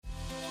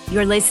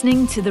You're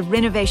listening to the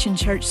Renovation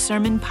Church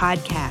Sermon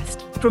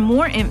Podcast. For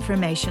more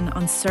information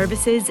on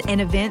services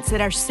and events at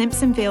our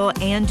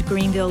Simpsonville and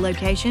Greenville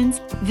locations,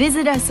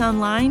 visit us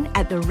online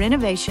at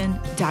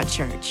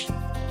therenovation.church.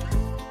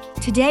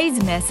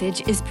 Today's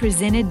message is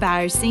presented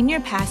by our senior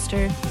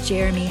pastor,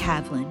 Jeremy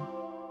Havlin.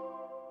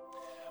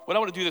 What I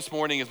want to do this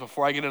morning is,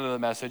 before I get into the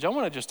message, I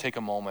want to just take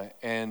a moment.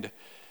 And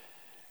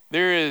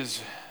there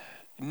is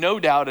no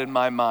doubt in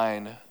my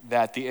mind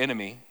that the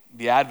enemy,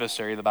 the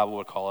adversary, the Bible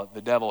would call it,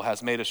 the devil,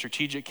 has made a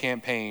strategic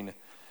campaign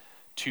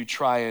to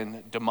try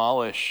and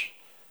demolish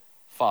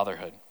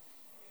fatherhood.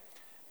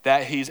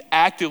 That he's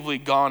actively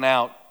gone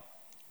out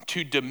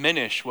to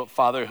diminish what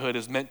fatherhood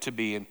is meant to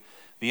be and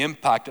the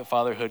impact that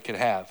fatherhood can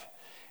have.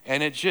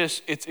 And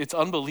it's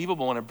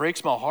unbelievable, and it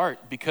breaks my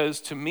heart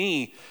because, to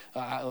me,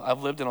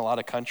 I've lived in a lot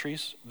of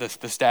countries. The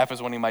staff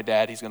is wanting my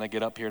dad. He's going to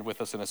get up here with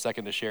us in a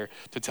second to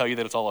tell you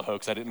that it's all a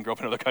hoax. I didn't grow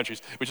up in other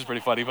countries, which is pretty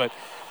funny. But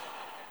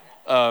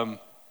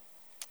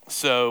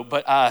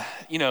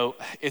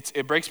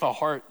it breaks my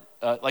heart.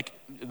 Like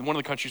in one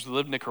of the countries we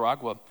lived,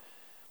 Nicaragua,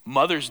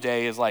 Mother's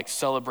Day is like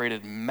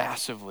celebrated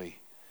massively.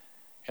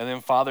 And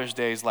then Father's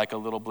Day is like a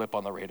little blip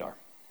on the radar.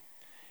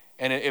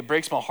 And it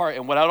breaks my heart.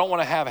 And what I don't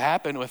want to have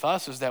happen with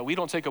us is that we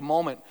don't take a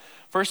moment,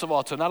 first of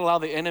all, to not allow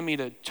the enemy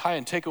to try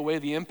and take away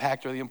the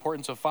impact or the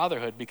importance of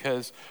fatherhood,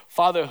 because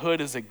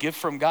fatherhood is a gift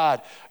from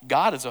God.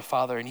 God is a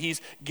father, and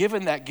he's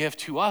given that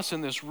gift to us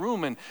in this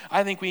room. And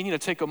I think we need to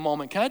take a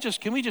moment.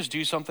 Can we just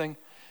do something?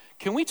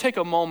 Can we take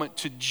a moment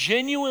to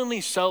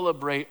genuinely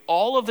celebrate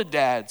all of the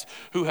dads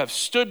who have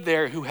stood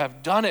there, who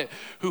have done it,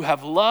 who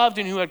have loved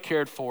and who have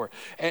cared for?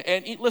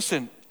 And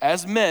listen,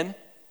 as men,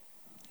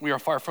 we are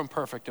far from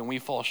perfect and we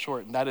fall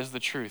short, and that is the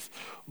truth.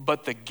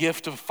 But the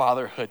gift of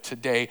fatherhood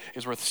today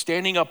is worth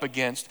standing up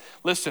against.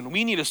 Listen,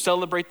 we need to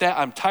celebrate that.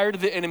 I'm tired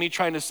of the enemy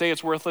trying to say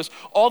it's worthless.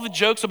 All the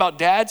jokes about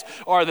dads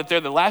are that they're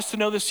the last to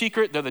know the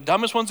secret. They're the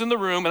dumbest ones in the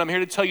room, and I'm here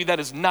to tell you that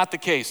is not the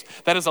case.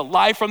 That is a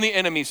lie from the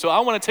enemy. So I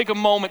want to take a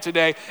moment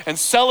today and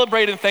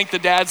celebrate and thank the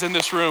dads in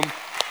this room.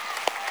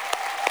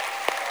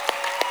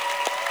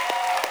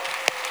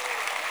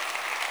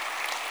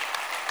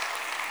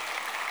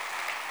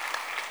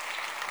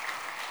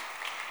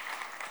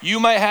 You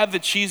might have the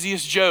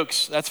cheesiest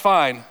jokes, that's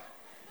fine.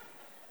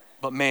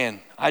 But man,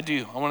 I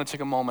want to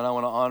take a moment. I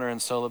want to honor and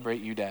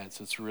celebrate you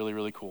dads. It's really,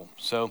 really cool.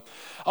 So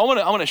I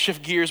want to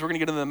shift gears. We're going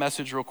to get into the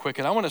message real quick.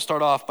 And I want to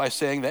start off by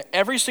saying that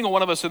every single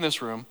one of us in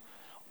this room,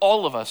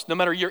 all of us, no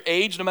matter your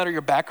age, no matter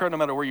your background, no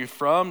matter where you're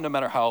from, no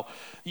matter how,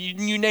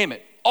 you name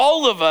it,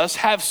 all of us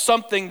have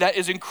something that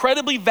is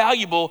incredibly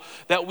valuable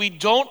that we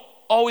don't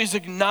always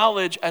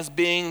acknowledge as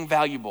being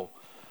valuable.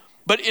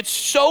 But it's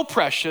so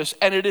precious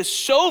and it is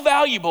so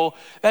valuable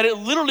that it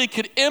literally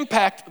could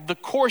impact the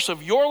course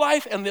of your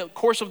life and the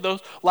course of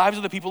those lives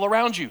of the people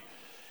around you.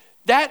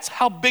 That's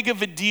how big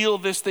of a deal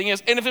this thing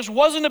is. And if this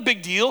wasn't a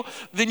big deal,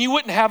 then you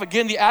wouldn't have,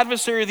 again, the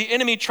adversary, the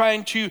enemy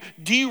trying to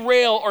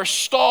derail or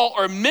stall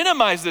or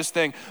minimize this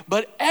thing.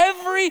 But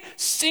every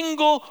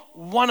single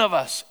one of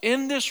us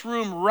in this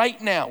room right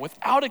now,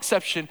 without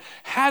exception,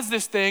 has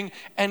this thing,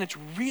 and it's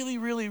really,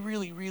 really,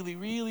 really, really,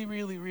 really,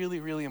 really, really,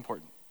 really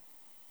important.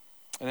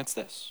 And it's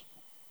this: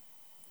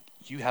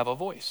 you have a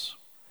voice.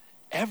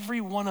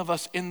 Every one of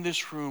us in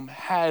this room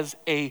has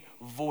a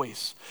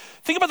voice.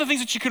 Think about the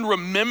things that you can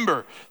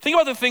remember. Think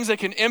about the things that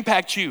can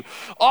impact you.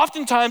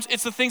 Oftentimes,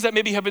 it's the things that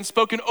maybe have been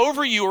spoken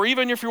over you, or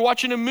even if you're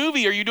watching a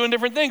movie or you're doing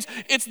different things,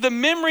 it's the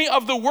memory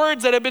of the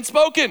words that have been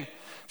spoken.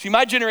 See,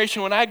 my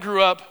generation, when I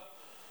grew up,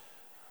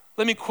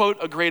 let me quote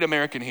a great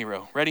American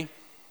hero. Ready?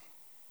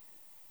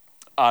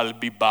 I'll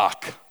be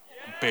back,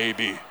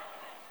 baby.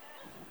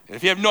 And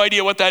if you have no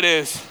idea what that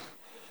is,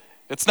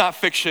 it's not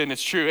fiction,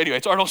 it's true. Anyway,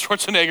 it's Arnold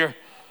Schwarzenegger.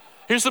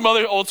 Here's some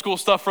other old school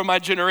stuff from my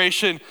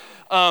generation.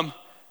 The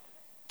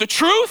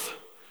truth?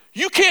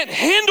 You can't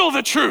handle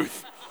the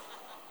truth.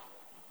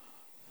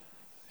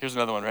 Here's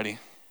another one, ready?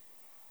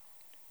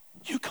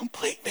 You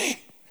complete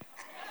me.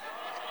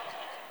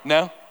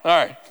 No?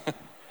 All right.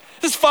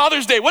 This is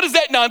Father's Day. What is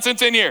that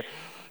nonsense in here?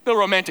 No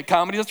romantic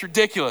comedy, that's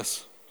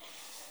ridiculous.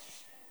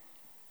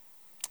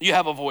 You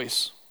have a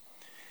voice.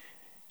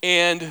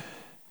 And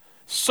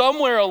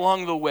somewhere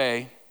along the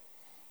way,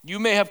 you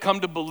may have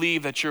come to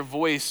believe that your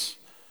voice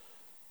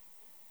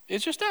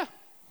is just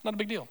not a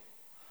big deal.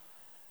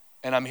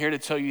 And I'm here to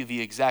tell you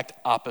the exact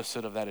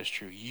opposite of that is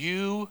true.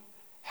 You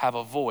have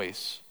a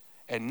voice,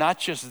 and not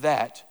just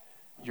that,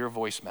 your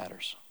voice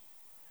matters.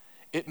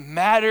 It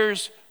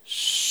matters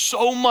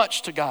so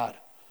much to God.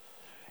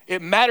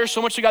 It matters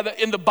so much to God that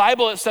in the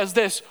Bible it says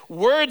this: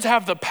 words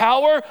have the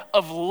power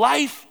of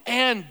life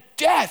and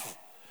death.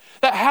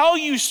 That how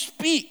you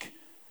speak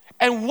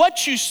and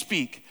what you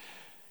speak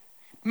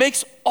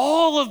makes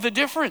all of the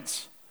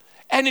difference.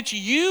 And it's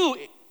you,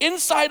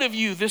 inside of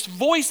you, this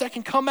voice that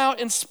can come out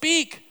and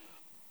speak.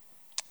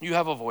 You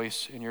have a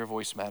voice, and your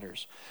voice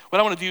matters. What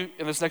I want to do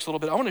in this next little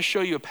bit, I want to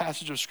show you a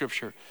passage of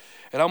scripture,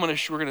 and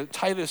we're going to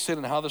tie this in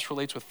and how this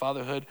relates with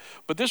fatherhood.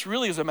 But this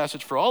really is a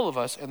message for all of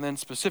us, and then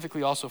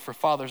specifically also for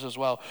fathers as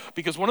well.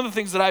 Because one of the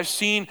things that I've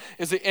seen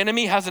is the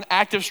enemy has an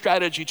active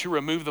strategy to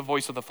remove the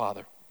voice of the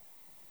father.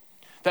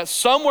 That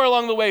somewhere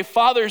along the way,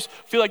 fathers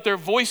feel like their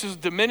voice is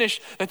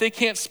diminished, that they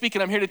can't speak.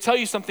 And I'm here to tell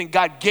you something.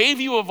 God gave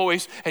you a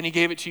voice, and he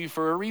gave it to you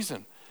for a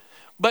reason.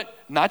 But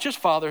not just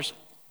fathers,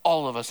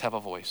 all of us have a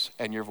voice,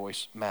 and your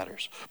voice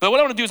matters. But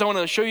what I want to do is I want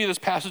to show you this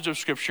passage of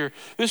scripture.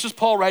 This is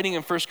Paul writing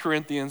in 1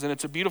 Corinthians, and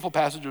it's a beautiful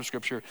passage of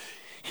scripture.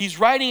 He's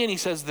writing and he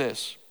says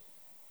this: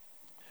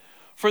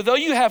 "For though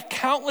you have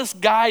countless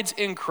guides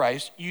in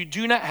Christ, you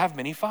do not have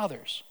many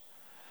fathers.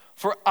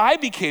 For I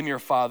became your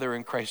father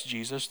in Christ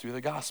Jesus through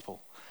the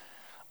gospel.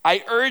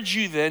 I urge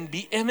you then,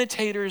 be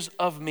imitators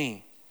of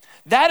me.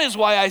 That is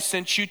why I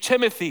sent you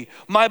Timothy,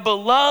 my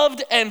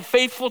beloved and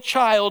faithful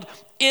child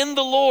in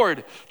the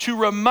Lord, to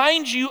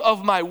remind you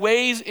of my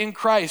ways in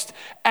Christ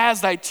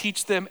as I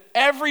teach them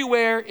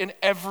everywhere in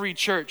every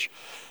church."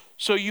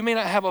 So you may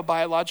not have a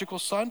biological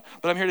son,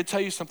 but I'm here to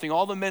tell you something.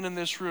 All the men in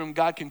this room,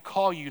 God can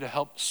call you to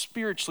help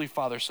spiritually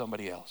father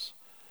somebody else.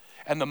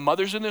 And the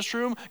mothers in this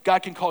room,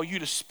 God can call you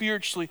to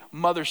spiritually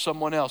mother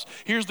someone else.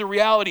 Here's the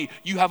reality.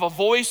 You have a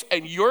voice,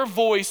 and your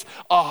voice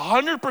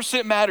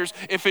 100% matters.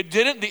 If it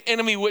didn't, the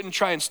enemy wouldn't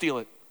try and steal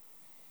it.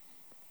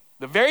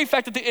 The very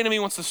fact that the enemy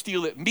wants to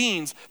steal it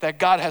means that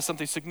God has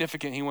something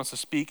significant he wants to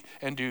speak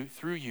and do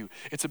through you.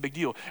 It's a big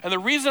deal. And the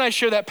reason I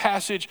share that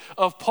passage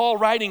of Paul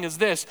writing is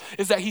this,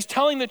 is that he's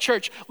telling the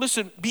church,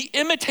 listen, be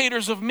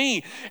imitators of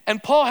me.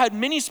 And Paul had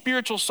many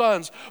spiritual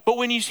sons, but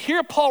when you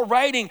hear Paul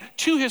writing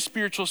to his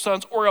spiritual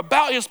sons or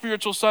about his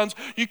spiritual sons,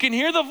 you can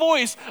hear the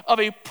voice of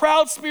a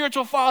proud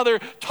spiritual father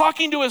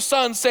talking to his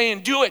son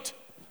saying, do it.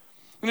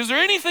 And is there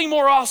anything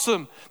more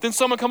awesome than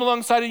someone come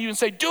alongside of you and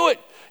say, do it?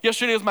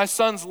 Yesterday was my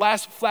son's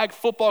last flag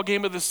football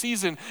game of the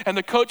season, and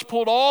the coach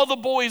pulled all the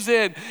boys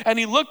in, and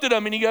he looked at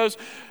them and he goes,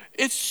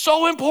 it's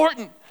so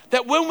important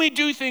that when we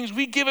do things,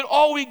 we give it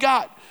all we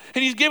got.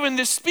 And he's giving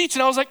this speech,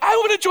 and I was like, I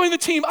want to join the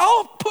team.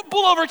 I'll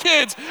pull over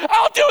kids.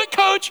 I'll do it,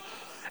 coach.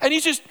 And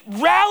he's just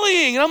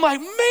rallying, and I'm like,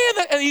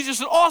 man, and he's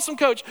just an awesome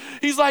coach.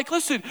 He's like,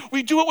 listen,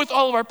 we do it with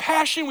all of our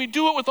passion. We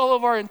do it with all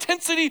of our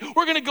intensity.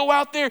 We're going to go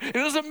out there. It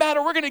doesn't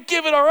matter. We're going to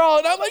give it our all.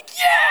 And I'm like,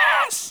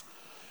 yes.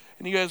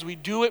 And he goes, we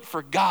do it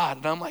for God.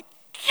 And I'm like,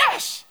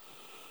 yes.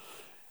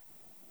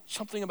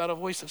 Something about a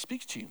voice that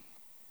speaks to you.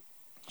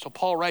 So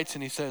Paul writes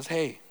and he says,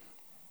 hey,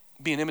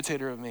 be an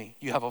imitator of me.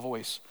 You have a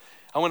voice.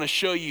 I want to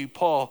show you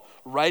Paul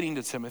writing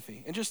to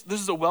Timothy. And just,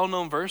 this is a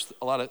well-known verse.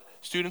 A lot of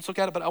students look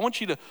at it, but I want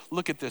you to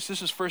look at this.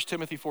 This is 1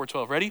 Timothy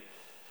 4:12. Ready?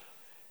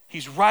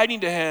 He's writing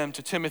to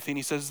Timothy, and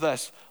he says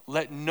this: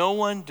 let no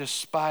one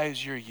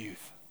despise your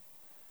youth.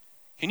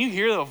 Can you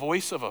hear the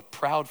voice of a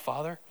proud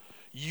father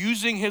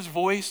using his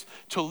voice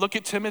to look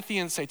at Timothy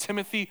and say,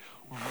 Timothy,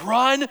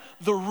 run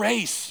the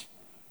race.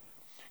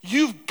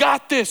 You've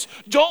got this.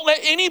 Don't let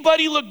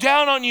anybody look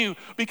down on you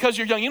because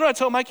you're young. You know what I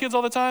tell my kids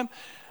all the time?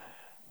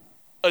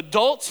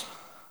 Adults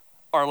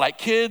are like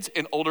kids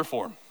in older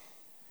form.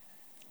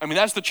 I mean,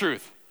 that's the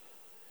truth.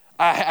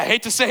 I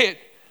hate to say it.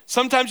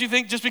 Sometimes you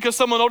think just because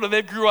someone older,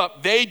 they grew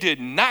up. They did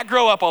not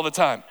grow up all the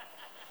time.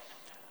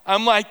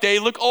 I'm like, they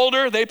look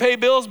older, they pay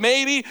bills,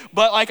 maybe,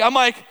 but I'm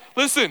like,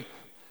 listen,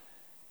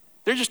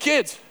 they're just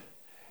kids.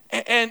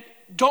 And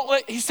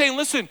he's saying,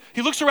 listen,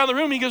 he looks around the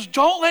room and he goes,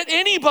 don't let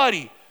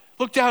anybody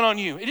look down on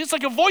you. It is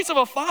like a voice of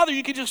a father.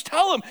 You can just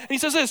tell him. And he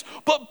says this,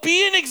 but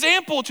be an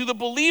example to the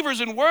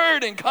believers in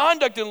word and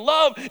conduct and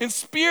love and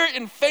spirit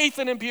and faith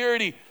and in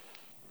purity.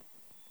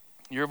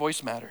 Your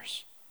voice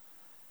matters.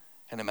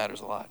 And it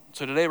matters a lot.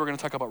 So today we're going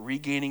to talk about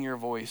regaining your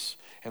voice.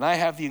 And I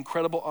have the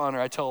incredible honor.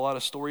 I tell a lot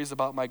of stories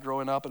about my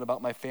growing up and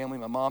about my family,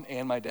 my mom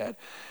and my dad.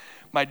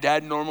 My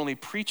dad normally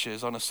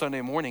preaches on a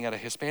Sunday morning at a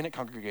Hispanic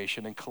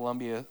congregation in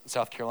Columbia,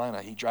 South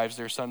Carolina. He drives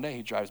there Sunday.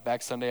 He drives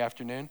back Sunday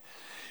afternoon.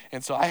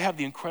 And so I have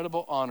the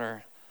incredible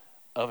honor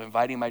of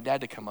inviting my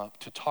dad to come up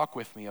to talk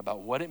with me about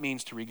what it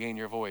means to regain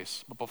your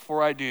voice. But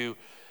before I do,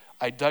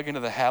 I dug into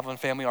the Havlin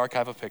family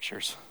archive of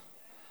pictures.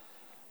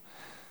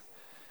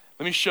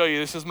 Let me show you.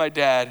 This is my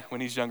dad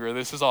when he's younger.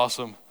 This is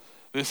awesome.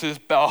 This is,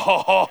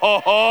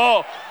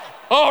 all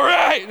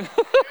right.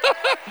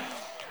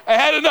 I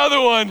had another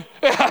one.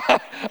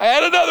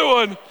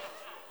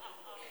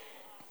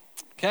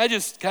 Can I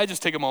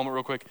just take a moment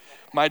real quick?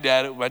 My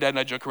dad and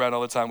I joke around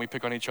all the time. We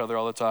pick on each other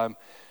all the time.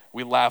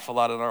 We laugh a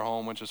lot in our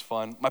home, which is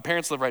fun. My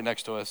parents live right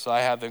next to us, so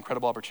I have the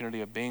incredible opportunity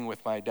of being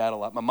with my dad a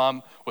lot. My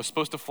mom was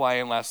supposed to fly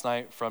in last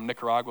night from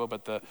Nicaragua,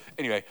 but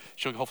anyway,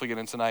 she'll hopefully get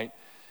in tonight.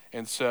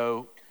 And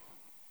so,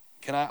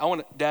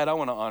 Dad, I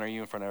want to honor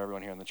you in front of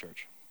everyone here in the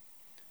church.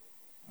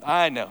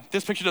 I know,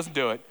 this picture doesn't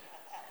do it.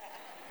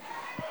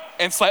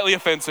 And slightly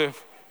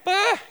offensive.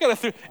 But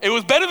it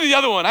was better than the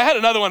other one. I had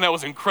another one that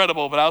was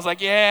incredible, but I was like,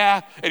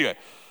 yeah. Anyway,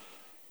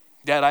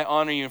 Dad, I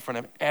honor you in front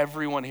of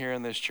everyone here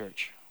in this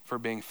church for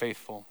being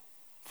faithful,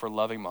 for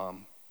loving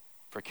Mom,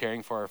 for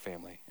caring for our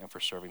family, and for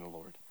serving the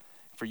Lord,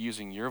 for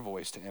using your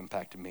voice to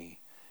impact me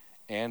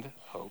and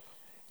hope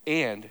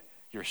and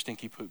your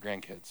stinky poot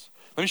grandkids.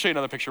 Let me show you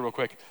another picture real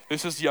quick.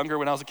 This is younger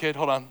when I was a kid.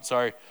 Hold on,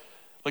 sorry.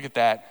 Look at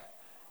that.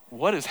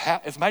 What is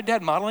is my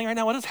dad modeling right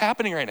now? What is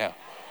happening right now?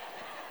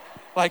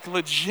 Like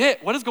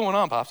legit, what is going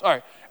on, Pops? All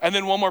right, and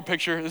then one more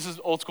picture. This is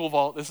old school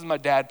vault. This is my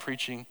dad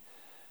preaching.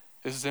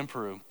 This is in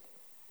Peru.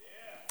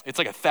 It's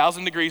like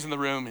 1,000 degrees in the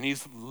room and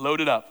he's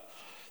loaded up.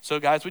 So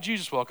guys, would you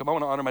just welcome? I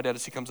want to honor my dad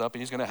as he comes up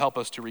and he's going to help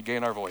us to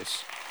regain our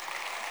voice.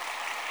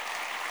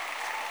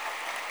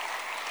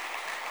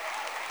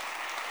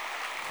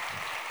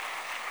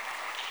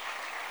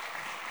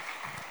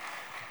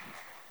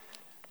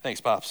 Thanks,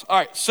 Pops. All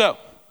right, so.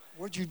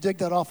 Where'd you dig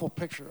that awful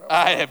picture up?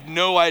 I have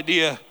no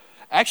idea.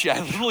 Actually,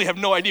 I literally have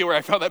no idea where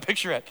I found that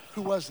picture at.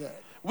 Who was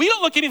that? We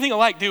don't look anything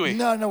alike, do we?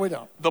 No, we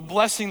don't. The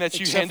blessing that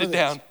you handed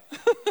down.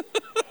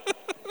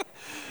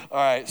 All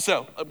right,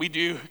 so we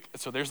do.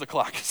 So there's the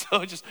clock.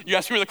 So you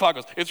asked me where the clock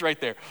was. It's right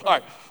there. All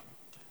right.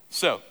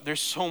 So there's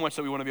so much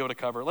that we want to be able to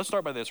cover. Let's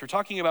start by this. We're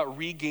talking about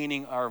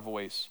regaining our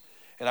voice.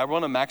 And I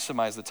want to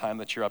maximize the time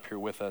that you're up here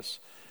with us.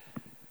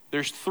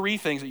 There's 3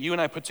 things that you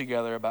and I put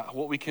together about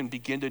what we can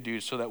begin to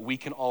do so that we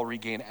can all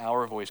regain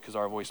our voice because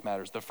our voice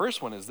matters. The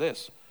first one is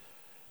this.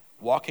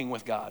 Walking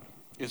with God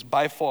is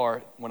by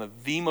far one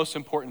of the most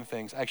important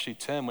things. Actually,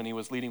 Tim, when he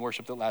was leading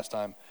worship the last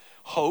time,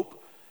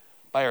 hope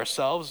by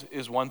ourselves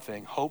is one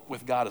thing. Hope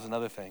with God is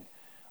another thing.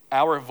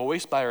 Our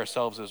voice by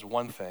ourselves is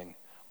one thing.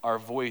 Our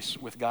voice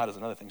with God is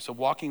another thing. So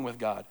walking with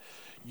God.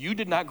 You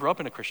did not grow up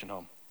in a Christian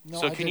home. No,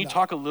 so can you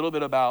talk a little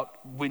bit about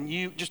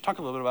talk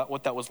a little bit about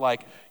what that was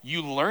like,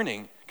 you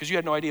learning, because you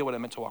had no idea what it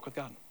meant to walk with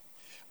God.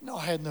 No,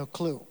 I had no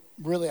clue.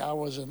 Really, I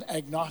was an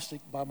agnostic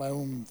by my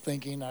own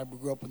thinking. I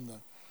grew up in the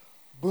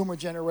boomer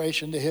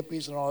generation, the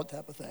hippies and all that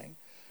type of thing.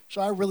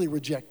 So I really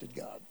rejected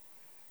God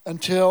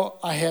until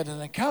I had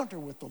an encounter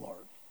with the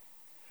Lord.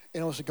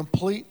 And it was a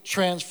complete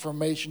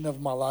transformation of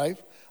my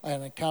life. I had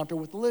an encounter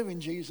with the living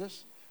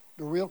Jesus,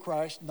 the real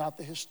Christ, not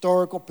the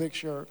historical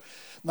picture,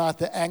 not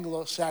the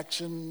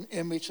Anglo-Saxon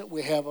image that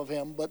we have of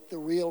him, but the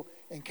real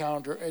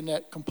encounter. And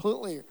that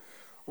completely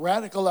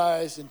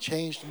radicalized and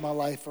changed my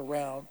life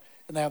around,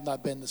 and I have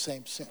not been the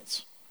same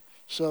since.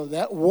 So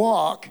that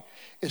walk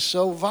is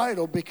so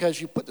vital because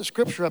you put the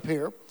scripture up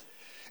here,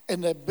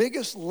 and the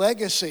biggest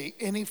legacy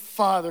any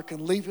father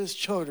can leave his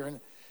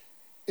children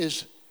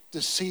is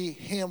to see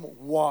him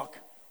walk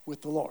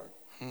with the Lord.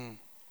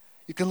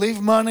 You can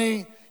leave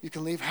money, you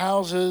can leave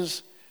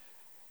houses,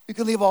 you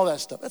can leave all that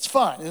stuff. That's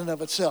fine in and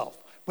of itself.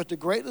 But the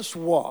greatest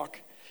walk,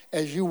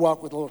 as you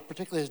walk with the Lord,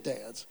 particularly as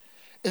dads,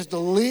 is to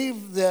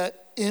leave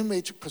that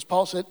image, because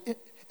Paul said,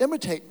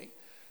 imitate me.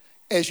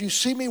 As you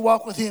see me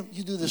walk with him,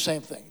 you do the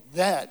same thing.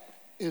 That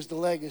is the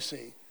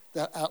legacy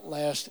that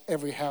outlasts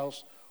every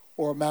house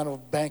or amount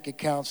of bank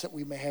accounts that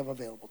we may have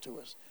available to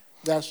us.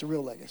 That's the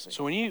real legacy.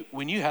 So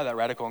when you had that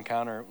radical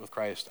encounter with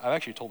Christ, I've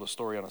actually told this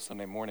story on a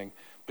Sunday morning,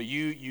 but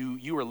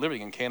you were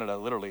living in Canada,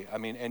 literally. I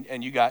mean,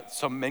 and you got,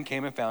 some men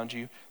came and found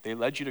you, they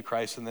led you to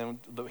Christ, and then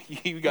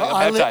you got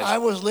baptized. I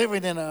was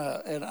living in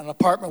an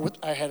apartment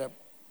I had a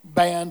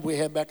band we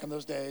had back in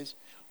those days.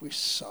 We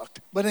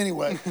sucked. But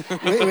anyway,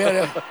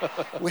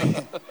 we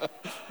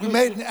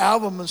made an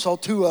album and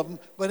sold 2 of them.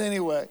 But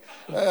anyway,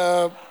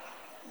 I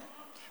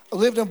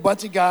lived in a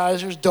bunch of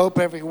guys. There's dope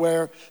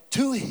everywhere.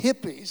 2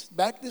 hippies.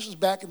 This was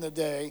back in the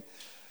day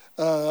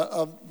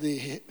of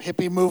the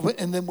hippie movement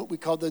and then what we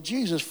called the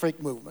Jesus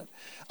freak movement.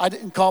 I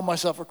didn't call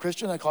myself a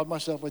Christian. I called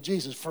myself a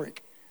Jesus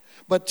freak.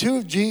 But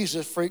 2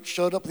 Jesus freaks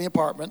showed up in the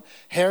apartment,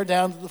 hair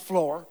down to the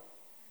floor,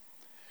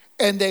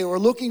 and they were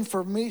looking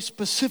for me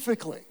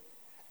specifically.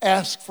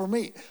 Ask for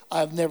me.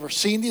 I've never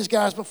seen these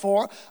guys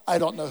before. I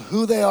don't know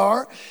who they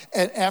are.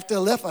 And after they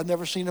left, I've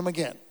never seen them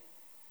again.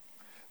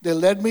 They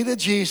led me to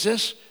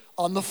Jesus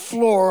on the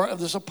floor of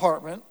this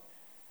apartment,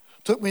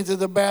 took me to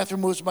the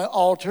bathroom, which was my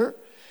altar.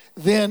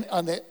 Then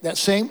on that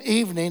same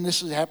evening,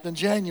 this happened in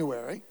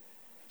January,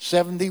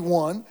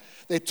 71,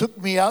 they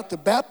took me out to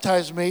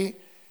baptize me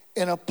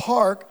in a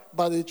park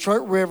by the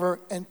Detroit River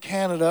in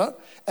Canada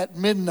at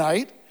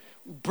midnight,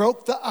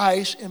 broke the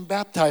ice and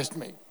baptized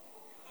me.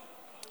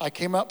 I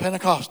came out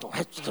Pentecostal.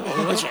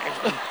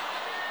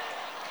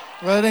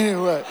 But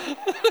anyway,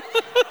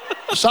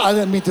 so I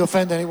didn't mean to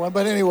offend anyone,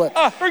 but anyway.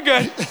 We're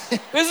good.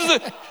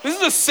 This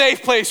is a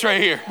safe place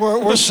right here.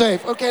 We're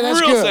safe. Okay, that's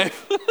real good.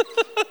 Safe.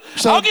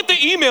 So, I'll get the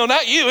email,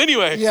 not you,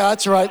 anyway. Yeah,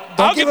 that's right.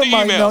 I'll get the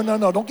email.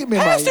 No, don't give me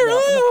my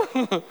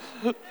email.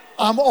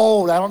 I'm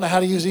old. I don't know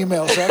how to use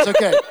email, so that's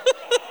okay.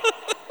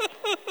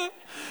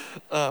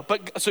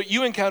 But so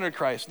you encountered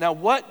Christ.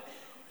 Now,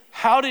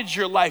 how did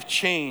your life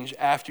change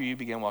after you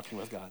began walking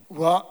with God?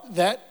 Well,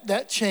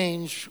 that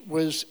change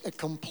was a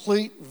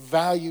complete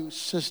value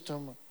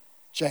system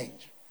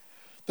change.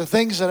 The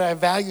things that I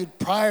valued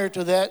prior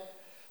to that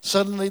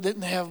suddenly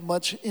didn't have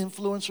much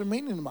influence or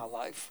meaning in my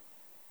life.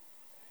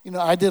 You know,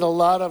 I did a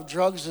lot of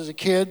drugs as a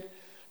kid,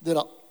 did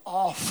an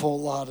awful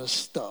lot of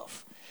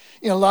stuff.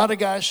 You know, a lot of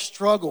guys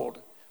struggled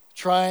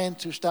trying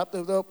to stop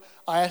the dope.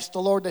 I asked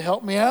the Lord to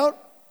help me out.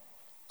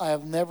 I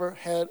have never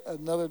had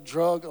another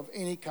drug of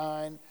any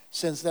kind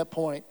since that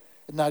point,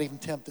 and not even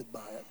tempted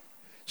by it.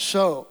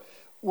 So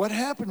what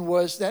happened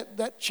was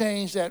that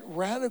change, that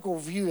radical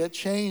view, that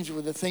change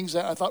with the things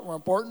that I thought were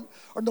important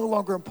are no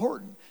longer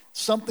important.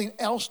 Something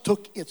else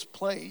took its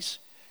place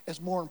as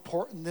more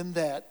important than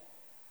that.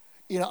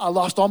 I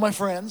lost all my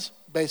friends,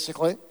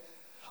 basically.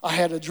 I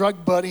had a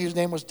drug buddy, his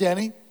name was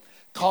Denny.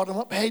 Called him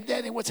up, hey,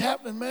 Denny, what's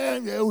happening,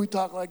 man? Yeah, we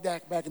talked like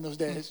that back in those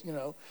days,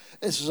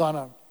 This is on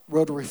a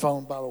rotary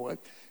phone, by the way.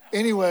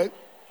 Anyway,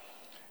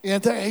 he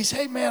said,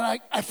 hey, man,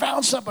 I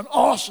found something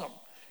awesome.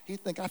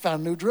 He'd think I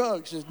found new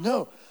drugs. He says,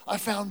 no, I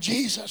found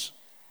Jesus.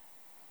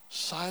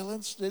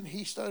 Silence. Then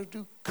he started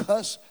to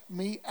cuss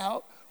me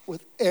out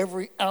with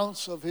every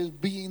ounce of his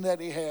being that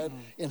he had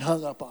and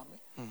hung up on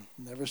me.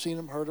 Never seen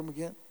him, heard him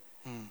again.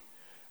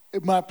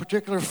 My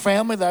particular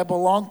family that I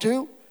belonged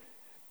to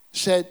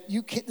said,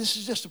 you can't, this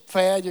is just a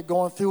fad, you're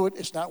going through it,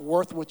 it's not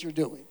worth what you're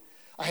doing.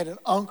 I had an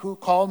uncle who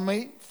called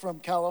me from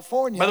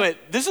California. By the way,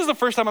 this is the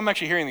first time I'm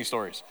actually hearing these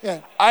stories.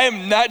 Yeah. I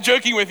am not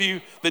joking with you.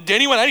 The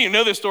Denny one, I didn't even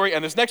know this story,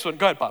 and this next one,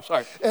 go ahead, Pops. All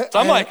right. So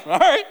I'm like, all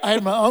right. I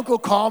had my uncle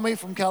call me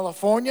from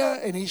California,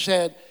 and he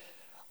said,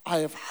 I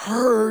have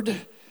heard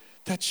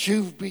that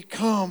you've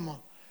become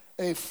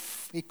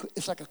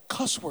it's like a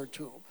cuss word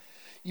to him.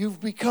 You've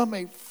become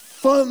a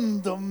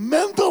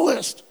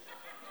fundamentalist.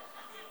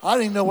 I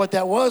didn't know what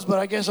that was, but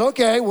I guess,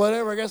 okay,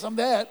 whatever, I guess I'm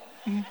that.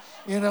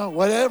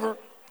 Whatever.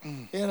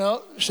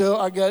 So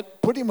I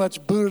got pretty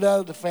much booted out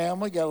of the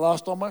family, got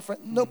lost all my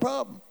friends, no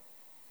problem.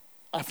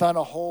 I found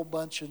a whole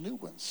bunch of new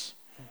ones.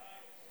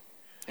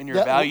 And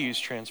your values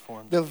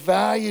transformed. The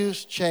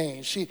values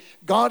changed. See,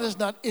 God is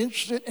not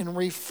interested in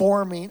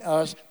reforming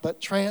us, but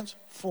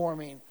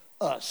transforming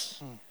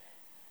us.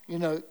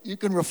 You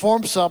can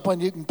reform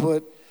something, you can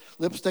put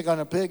lipstick on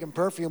a pig and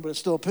perfume, but it's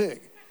still a pig.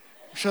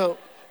 So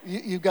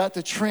you've got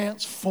to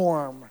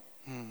transform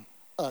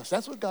us.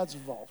 That's what God's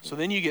involved in. So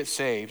then you get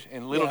saved,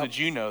 and little did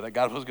you know that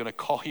God was going to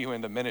call you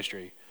into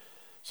ministry.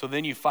 So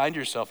then you find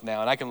yourself now,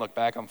 and I can look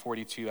back, I'm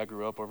 42, I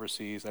grew up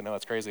overseas, I know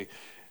it's crazy,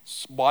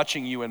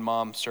 watching you and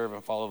Mom serve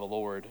and follow the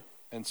Lord.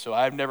 And so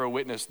I've never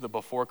witnessed the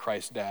before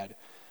Christ dad.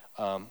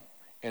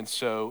 And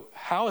so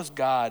how is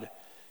God,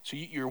 so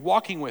you're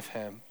walking with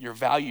him, your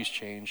values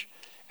change,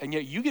 and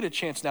yet you get a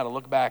chance now to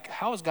look back,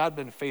 how has God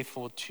been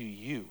faithful to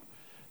you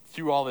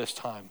through all this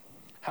time?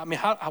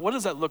 What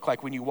does that look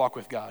like when you walk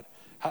with God?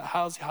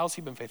 How's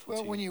he been faithful to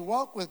you? Well, when you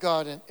walk with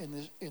God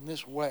in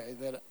this way,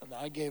 that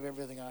I gave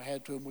everything I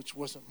had to him, which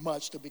wasn't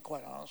much, to be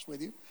quite honest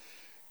with you.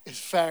 In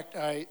fact,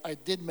 I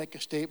did make a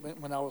statement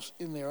when I was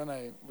in there and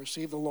I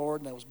received the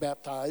Lord and I was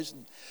baptized.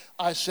 And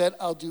I said,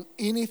 I'll do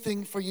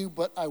anything for you,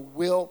 but I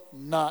will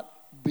not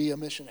be a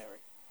missionary.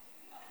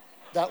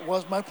 That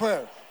was my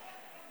prayer.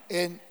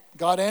 And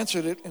God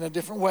answered it in a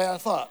different way, I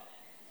thought.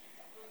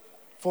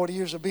 40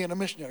 years of being a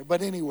missionary.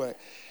 But anyway,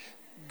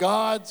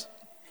 God's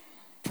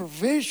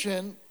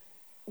provision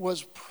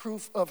was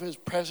proof of his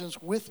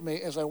presence with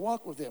me as I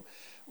walked with him.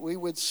 We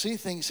would see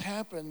things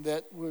happen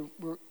that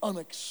were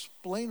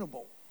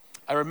unexplainable.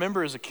 I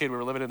remember as a kid, we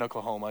were living in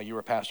Oklahoma. You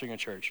were pastoring a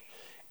church.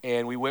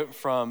 And we went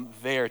from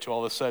there to all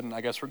of a sudden,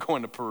 I guess we're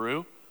going to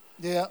Peru.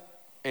 Yeah.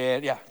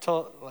 And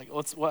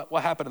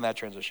what happened in that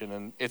transition?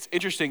 And it's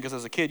interesting because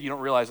as a kid, you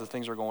don't realize that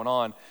things are going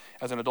on.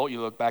 As an adult,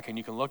 you look back and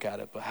you can look at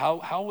it. But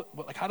how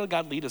did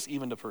God lead us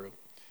even to Peru?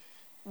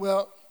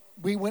 Well,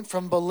 we went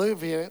from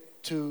Bolivia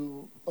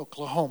to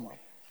Oklahoma.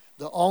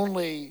 The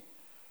only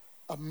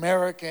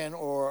American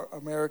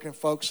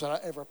folks that I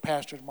ever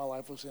pastored in my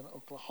life was in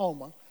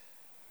Oklahoma.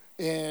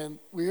 And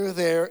we were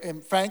there,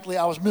 and frankly,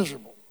 I was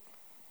miserable.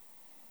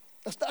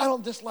 I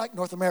don't dislike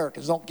North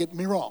Americans, don't get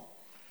me wrong.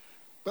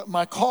 But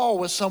my call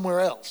was somewhere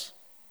else.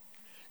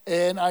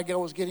 And I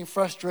was getting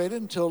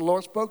frustrated until the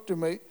Lord spoke to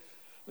me,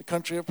 the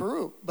country of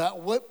Peru.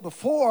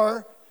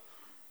 Before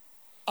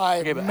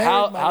I married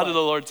my wife. How did the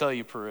Lord tell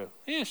you Peru?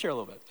 Yeah, share a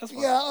little bit. That's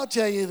fine. Yeah, I'll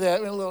tell you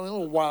that. A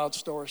little wild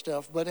story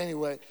stuff. But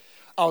anyway,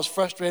 I was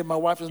frustrated. My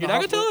wife was in the hospital. You're not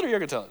going to tell it or you're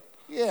going to tell it?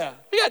 Yeah.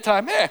 We got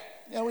time, man.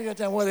 Yeah, we got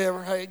time,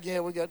 whatever. Hey,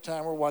 yeah, we got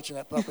time. We're watching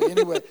that puppy.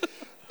 Anyway,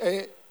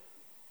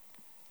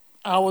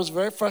 I was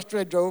very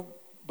frustrated,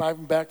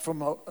 driving back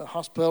from a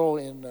hospital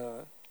in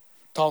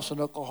Tulsa,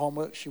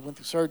 Oklahoma. She went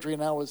through surgery,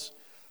 and I was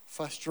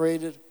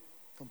frustrated,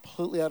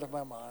 completely out of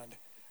my mind.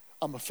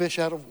 I'm a fish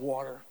out of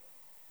water,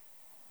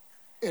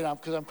 and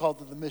because I'm called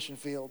to the mission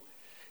field.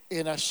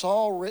 And I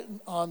saw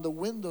written on the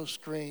window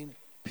screen,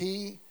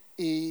 Peru.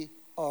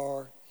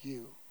 I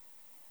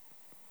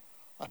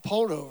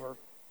pulled over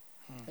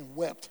and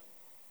wept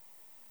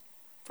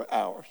for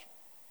hours.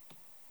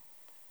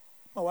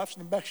 My wife's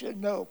in the back, she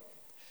didn't know.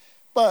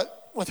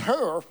 But with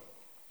her,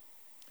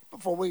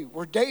 before we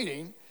were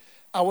dating,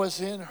 I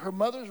was in her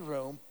mother's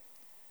room.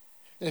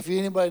 And if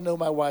anybody know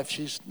my wife,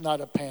 she's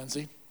not a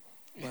pansy.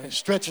 By a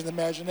stretch of the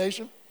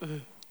imagination,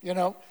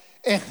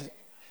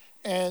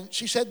 And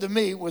she said to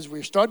me, we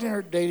were starting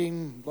her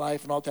dating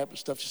life and all type of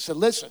stuff. She said,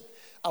 listen,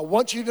 I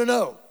want you to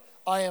know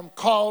I am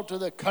called to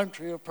the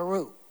country of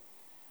Peru.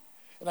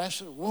 And I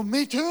said, well,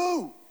 me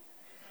too.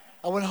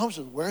 I went home and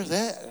said, where's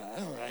that? I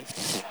don't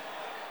know.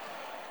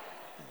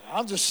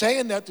 I'm just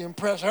saying that to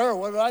impress her.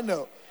 What do I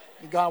know?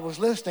 God was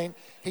listening.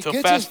 So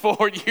fast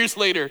forward years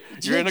later,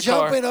 you're in a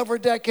car. Jumping over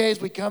decades,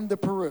 we come to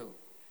Peru.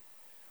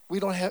 We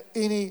don't have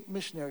any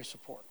missionary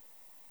support.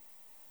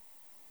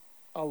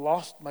 I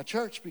lost my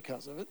church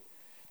because of it.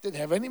 Didn't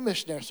have any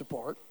missionary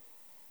support.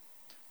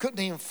 Couldn't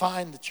even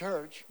find the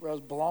church where I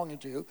was belonging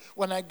to.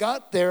 When I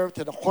got there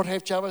to the Jorge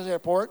Chavez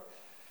Airport,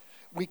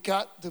 we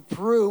got to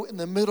Peru in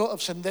the middle of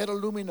Sendero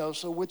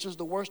Luminoso, which is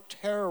the worst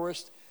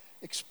terrorist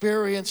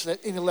experience that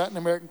any Latin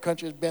American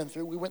country has been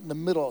through. We went in the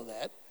middle of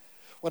that.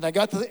 When I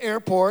got to the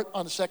airport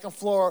on the second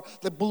floor,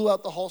 they blew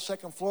out the whole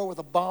second floor with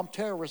a bomb,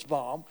 terrorist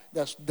bomb.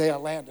 That's the day I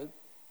landed.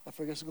 I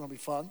figured it's going to be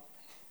fun.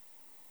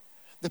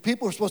 The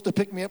people who were supposed to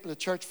pick me up at the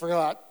church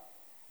forgot.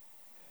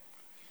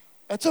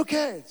 That's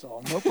okay. It's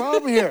all no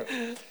problem here.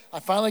 I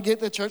finally get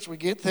to the church. We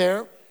get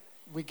there.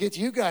 We get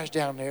you guys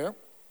down there.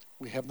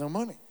 We have no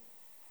money.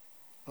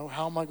 Oh,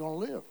 how am I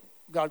going to live?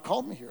 God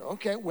called me here.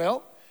 Okay,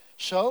 well,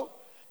 so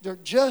there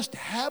just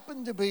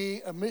happened to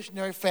be a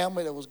missionary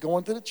family that was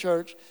going to the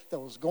church, that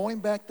was going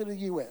back to the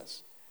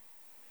U.S.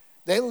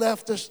 They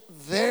left us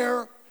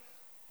their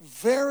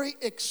very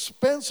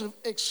expensive,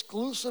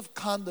 exclusive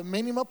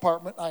condominium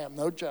apartment, I am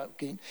no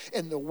joking,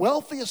 in the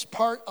wealthiest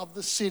part of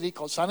the city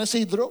called San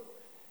Isidro,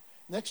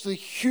 next to the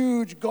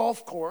huge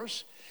golf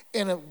course,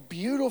 in a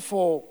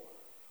beautiful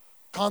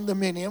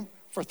condominium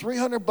for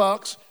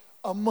 $300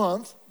 a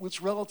month,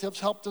 which relatives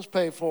helped us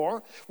pay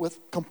for, with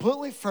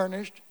completely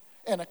furnished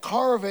and a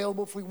car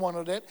available if we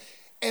wanted it.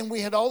 And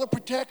we had all the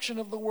protection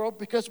of the world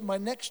because my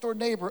next door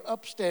neighbor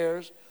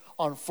upstairs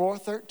on floor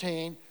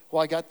 13, who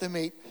I got to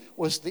meet,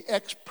 was the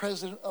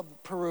ex-president of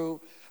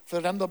Peru,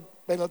 Fernando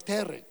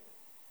Belaterre.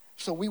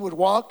 So we would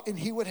walk and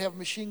he would have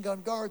machine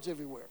gun guards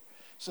everywhere.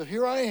 So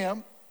here I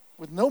am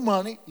with no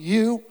money,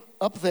 you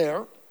up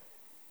there,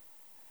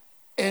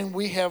 and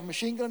we have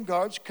machine gun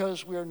guards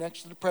because we are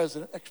next to the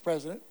president,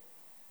 ex-president,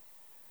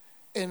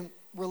 and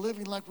we're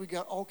living like we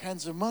got all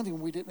kinds of money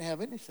when we didn't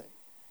have anything.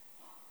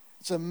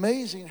 It's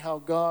amazing how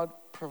God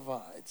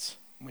provides.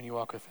 When you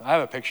walk with him. I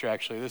have a picture,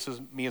 actually. This is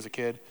me as a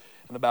kid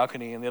on the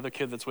balcony, and the other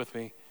kid that's with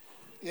me.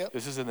 Yep.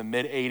 This is in the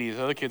mid-'80s.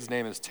 The other kid's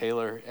name is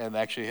Taylor, and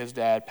actually his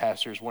dad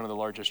pastors one of the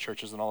largest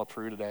churches in all of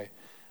Peru today.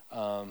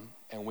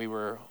 And we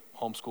were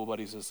homeschool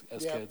buddies as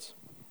Yep. kids.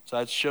 So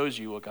that shows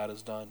you what God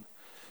has done.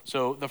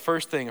 So the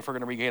first thing, if we're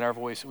going to regain our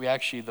voice, we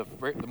actually, the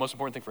most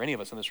important thing for any of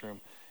us in this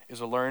room is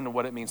to learn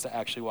what it means to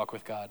actually walk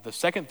with God. The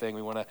second thing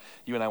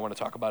you and I want to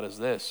talk about is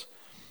this.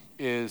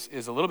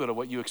 Is a little bit of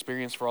what you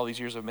experienced for all these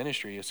years of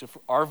ministry. Is if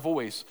our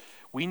voice,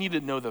 we need to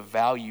know the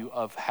value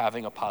of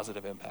having a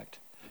positive impact.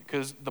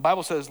 Because the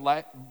Bible says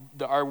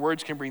our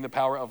words can bring the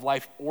power of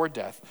life or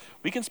death.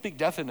 We can speak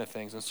death into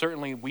things, and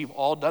certainly we've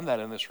all done that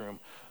in this room,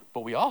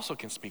 but we also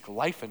can speak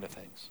life into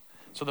things.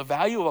 So the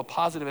value of a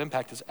positive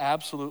impact is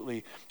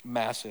absolutely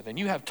massive. And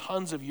you have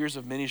tons of years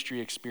of ministry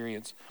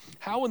experience.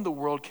 How in the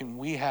world can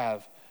we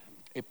have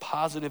a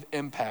positive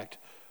impact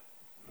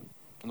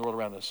in the world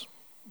around us?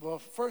 Well,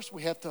 first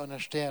we have to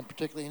understand,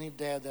 particularly any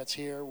dad that's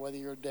here, whether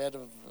you're a dad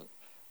of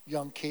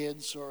young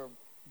kids or a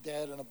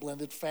dad in a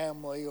blended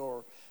family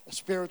or a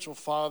spiritual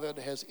father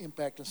that has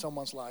impact in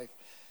someone's life,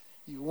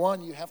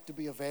 you have to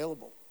be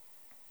available.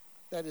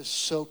 That is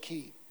so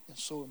key and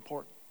so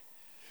important.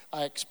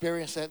 I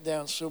experienced that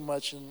down so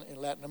much in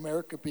Latin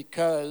America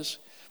because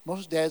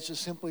most dads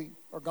just simply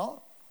are gone.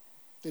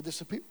 They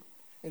disappear.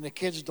 And the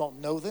kids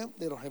don't know them.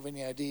 They don't have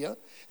any idea.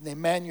 And they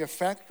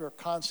manufacture a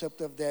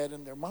concept of dad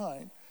in their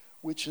mind,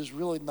 which is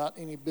really not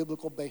any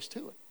biblical base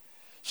to it.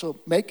 So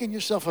making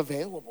yourself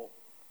available,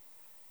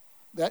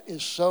 that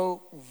is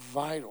so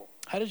vital.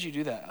 How did you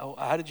do that?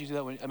 How did you do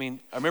that?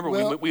 I remember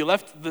we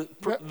left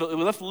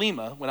we left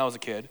Lima when I was a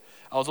kid.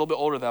 I was a little bit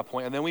older at that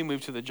point, and then we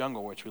moved to the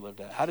jungle, which we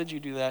lived at. How did you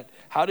do that?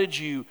 How did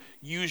you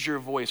use your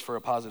voice for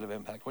a positive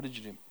impact? What did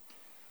you do?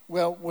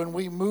 Well, when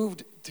we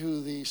moved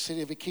to the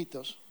city of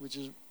Iquitos, which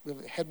is where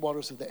the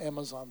headwaters of the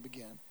Amazon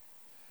began,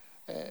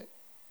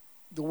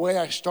 the way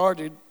I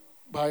started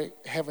by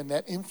having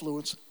that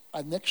influence,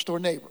 a next door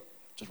neighbor,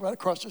 just right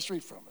across the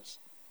street from us.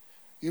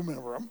 You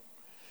remember him.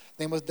 His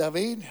name was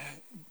David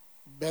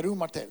Beru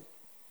Martel.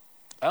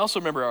 I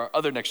also remember our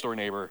other next door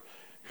neighbor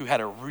who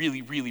had a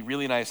really, really,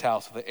 really nice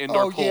house with an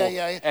indoor pool,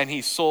 and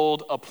he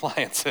sold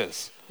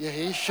appliances. Yeah,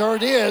 he sure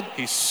did.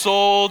 He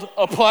sold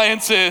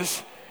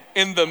appliances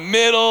in the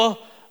middle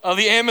of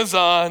the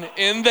Amazon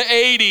in the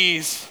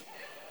 80s.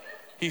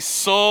 He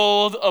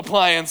sold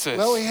appliances.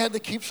 Well, he had to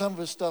keep some of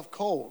his stuff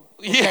cold.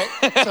 Okay?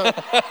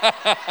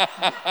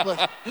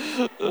 Yeah.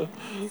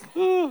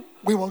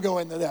 We won't go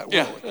into that,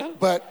 will we?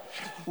 But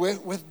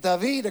with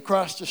David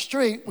across the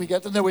street, we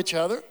got to know each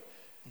other.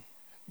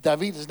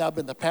 David has now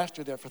been the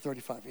pastor there for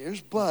 35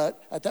 years,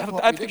 but at that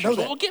point, we didn't know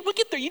that. We'll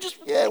get there. You just...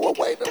 Yeah, well,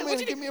 wait a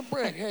minute. Give me a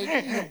break.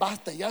 Hey,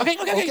 basta, yeah?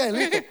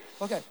 Okay.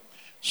 Okay.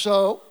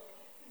 So,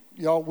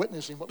 y'all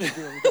witnessing what we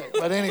do every day.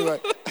 But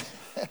anyway,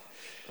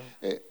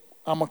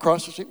 I'm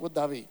across the street with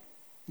David.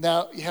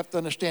 Now, you have to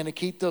understand,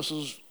 Iquitos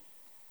is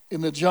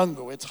in the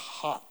jungle. It's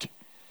hot.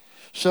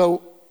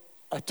 So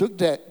I took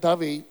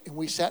David and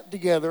we sat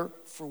together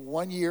for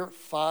 1 year,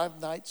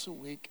 5 nights a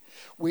week.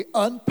 We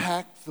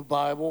unpacked the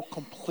Bible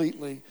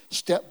completely,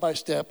 step by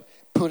step,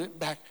 put it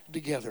back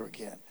together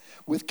again.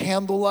 With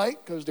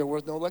candlelight, because there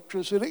was no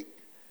electricity.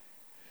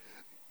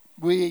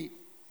 We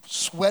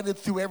sweated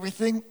through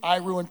everything. I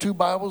ruined 2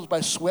 Bibles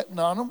by sweating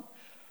on them.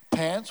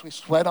 Pants, we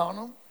sweat on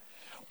them.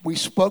 We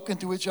spoke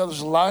into each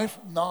other's life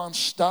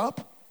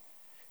nonstop.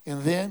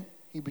 And then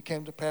he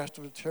became the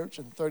pastor of the church,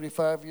 and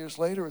 35 years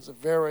later, it's a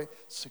very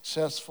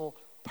successful,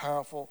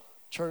 powerful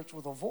church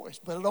with a voice.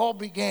 But it all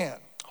began.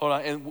 Hold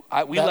on,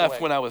 and we left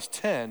when I was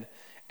 10,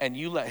 and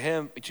you let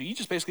him, so you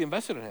just basically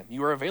invested in him.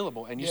 You were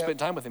available, and you spent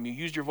time with him. You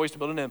used your voice to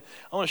build in him.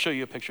 I want to show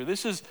you a picture.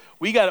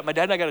 My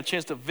dad and I got a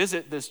chance to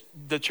visit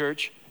the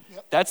church.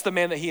 Yep. That's the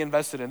man that he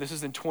invested in. This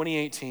is in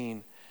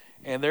 2018,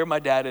 and there my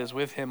dad is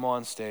with him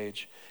on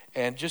stage.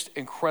 And just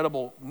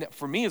incredible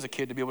for me as a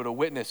kid to be able to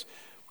witness.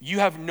 You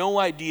have no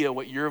idea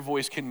what your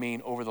voice can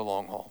mean over the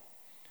long haul.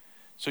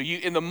 So you,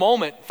 in the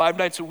moment, 5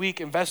 nights a week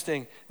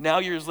investing, now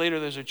years later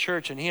there's a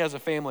church and he has a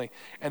family.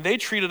 And they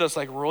treated us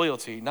like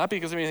royalty, not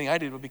because of anything I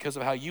did, but because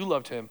of how you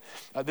loved him.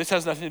 This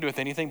has nothing to do with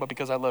anything, but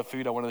because I love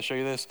food, I wanted to show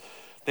you this.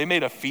 They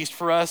made a feast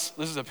for us.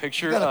 This is a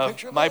picture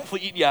of my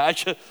plate. Yeah,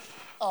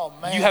 oh,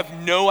 man. You have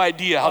no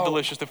idea how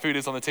delicious the food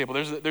is on the table.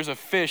 There's a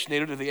fish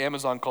native to the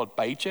Amazon called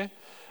paiche.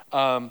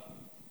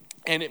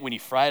 And when you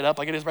fry it up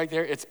like it is right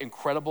there, it's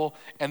incredible.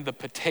 And the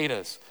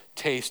potatoes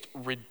taste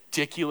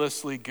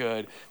ridiculously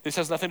good. This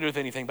has nothing to do with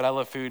anything, but I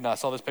love food, and I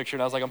saw this picture,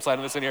 and I was like, I'm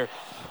sliding this in here.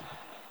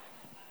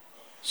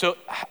 So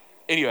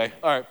anyway,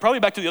 all right, probably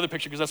back to the other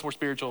picture because that's more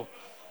spiritual.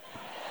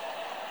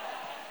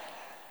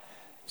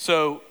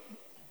 So,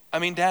 I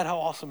mean, Dad, how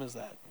awesome is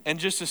that? And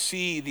just to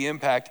see the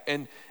impact.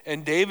 And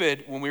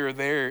David, when we were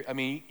there, I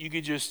mean, you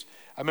could just,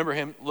 I remember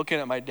him looking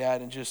at my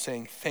dad and just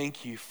saying,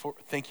 thank you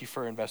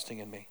for investing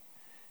in me.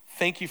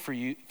 Thank you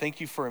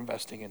for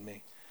investing in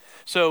me.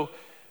 So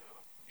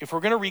if we're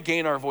going to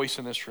regain our voice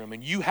in this room,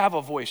 and you have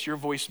a voice, your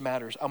voice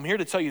matters. I'm here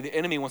to tell you the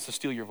enemy wants to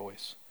steal your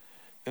voice.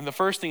 Then the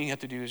first thing you have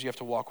to do is you have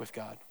to walk with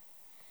God.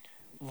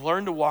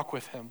 Learn to walk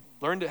with him.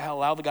 Learn to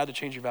allow the God to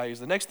change your values.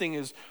 The next thing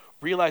is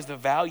realize the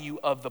value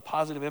of the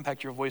positive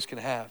impact your voice can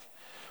have.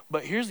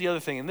 But here's the other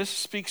thing, and this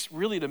speaks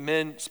really to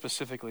men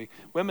specifically.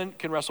 Women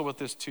can wrestle with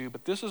this too,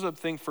 but this is a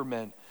thing for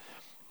men.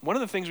 One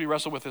of the things we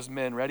wrestle with as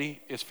men, ready,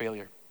 is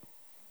failure.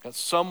 That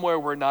somewhere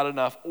we're not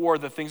enough, or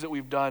the things that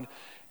we've done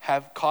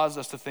have caused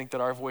us to think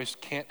that our voice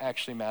can't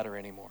actually matter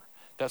anymore.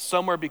 That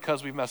somewhere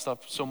because we've messed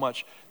up so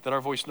much that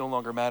our voice no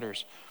longer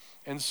matters.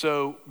 And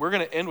so we're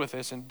going to end with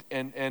this, and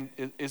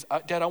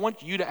Dad, I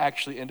want you to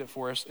actually end it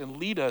for us and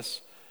lead us.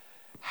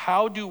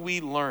 How do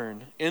we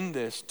learn in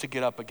this to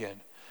get up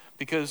again?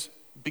 Because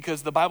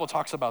the Bible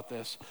talks about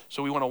this.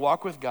 So we want to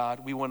walk with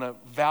God. We want to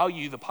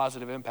value the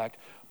positive impact.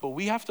 But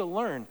we have to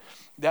learn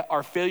that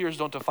our failures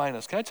don't define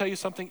us. Can I tell you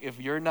something? If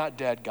you're not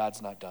dead,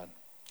 God's not done.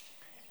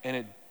 And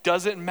it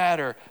doesn't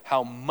matter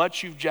how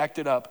much you've jacked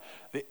it up.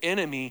 The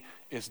enemy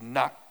is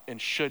not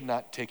and should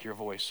not take your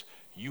voice.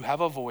 You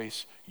have a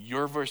voice.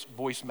 Your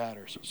voice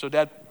matters. So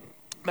Dad,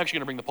 I'm actually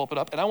going to bring the pulpit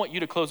up, and I want you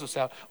to close us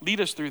out.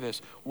 Lead us through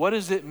this. What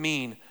does it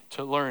mean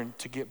to learn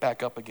to get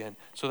back up again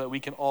so that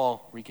we can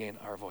all regain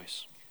our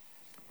voice?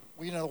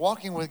 Well, you know,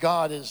 walking with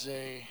God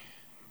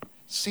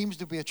seems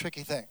to be a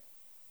tricky thing.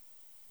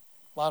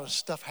 A lot of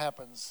stuff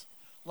happens.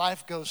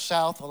 Life goes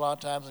south a lot of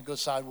times and goes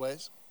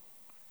sideways.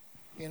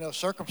 You know,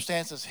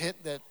 circumstances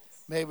hit that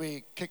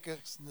maybe kick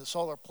us in the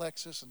solar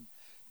plexus and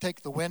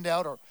take the wind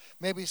out, or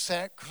maybe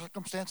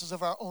circumstances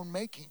of our own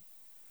making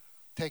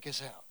take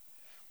us out.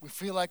 We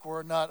feel like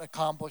we're not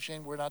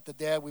accomplishing, we're not the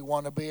dad we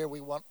want to be,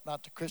 or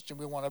not the Christian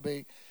we want to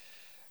be.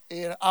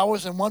 And I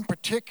was in one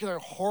particular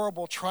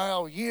horrible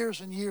trial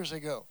years and years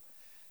ago,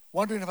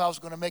 wondering if I was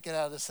going to make it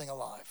out of this thing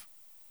alive.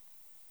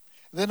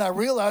 Then I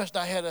realized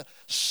I had a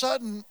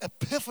sudden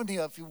epiphany,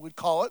 if you would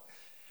call it.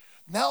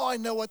 Now I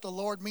know what the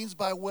Lord means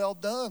by well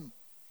done.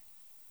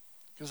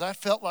 Because I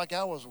felt like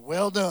I was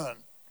well done.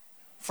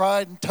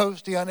 Fried and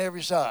toasty on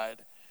every side.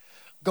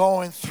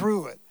 Going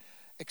through it.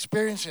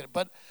 Experiencing it.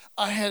 But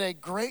I had a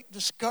great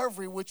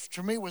discovery, which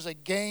to me was a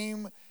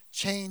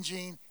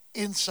game-changing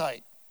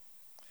insight.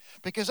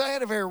 Because I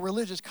had a very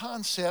religious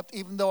concept,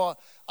 even though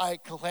I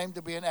claimed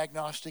to be an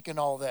agnostic and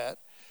all that.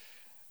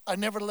 I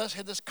nevertheless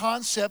had this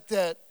concept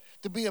that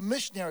to be a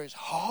missionary is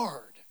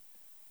hard.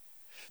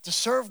 To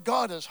serve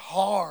God is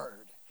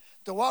hard.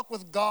 To walk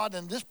with God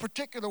in this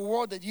particular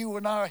world that you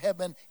and I have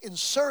been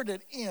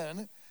inserted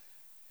in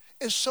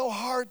is so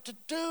hard to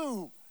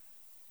do.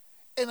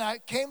 And I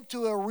came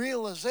to a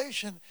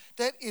realization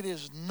that it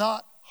is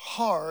not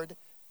hard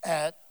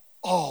at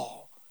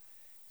all.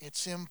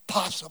 It's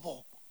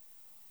impossible.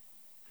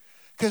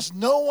 Because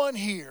no one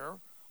here,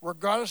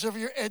 regardless of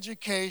your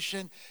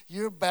education,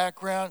 your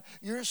background,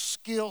 your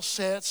skill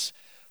sets,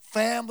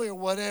 family or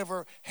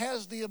whatever,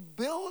 has the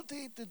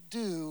ability to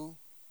do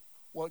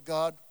what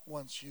God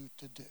wants you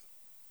to do.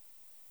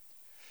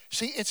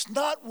 See, it's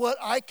not what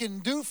I can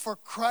do for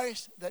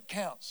Christ that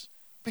counts,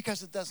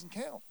 because it doesn't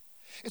count.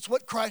 It's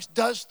what Christ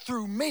does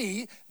through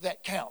me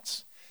that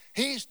counts.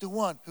 He's the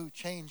one who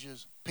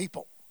changes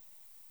people.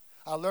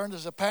 I learned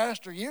as a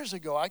pastor years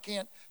ago, I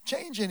can't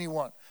change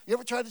anyone. You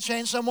ever tried to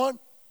change someone?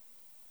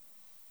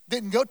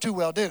 Didn't go too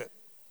well, did it?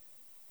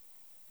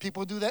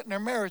 People do that in their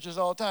marriages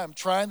all the time,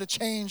 trying to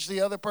change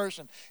the other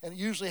person. And it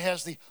usually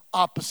has the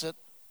opposite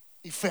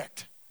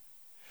effect.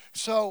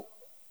 So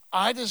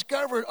I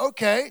discovered,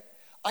 okay,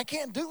 I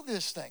can't do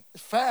this thing. In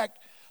fact,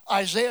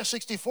 Isaiah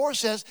 64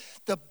 says,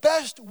 the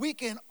best we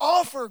can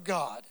offer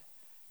God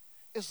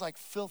is like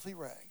filthy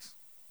rags.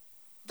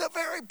 The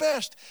very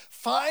best.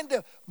 Find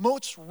the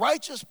most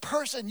righteous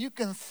person you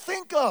can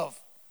think of.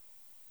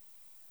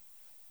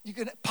 You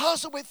can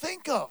possibly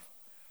think of.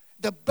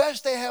 The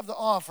best they have to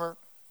offer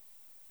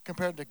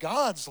compared to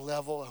God's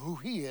level of who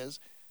he is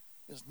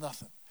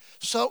nothing.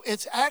 So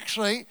it's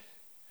actually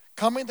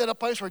coming to the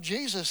place where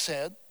Jesus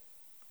said,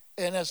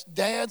 and as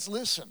dads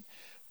listen,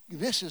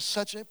 this is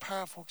such a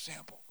powerful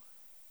example.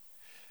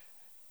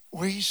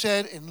 Where he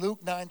said in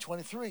Luke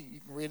 9:23, you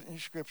can read it in the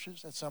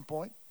scriptures at some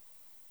point.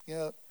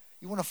 You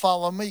want to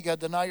follow me, you got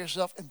to deny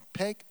yourself and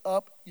pick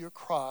up your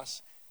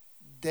cross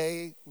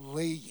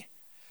daily.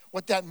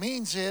 What that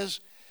means is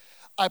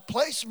I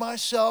place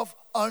myself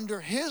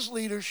under his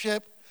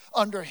leadership,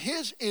 under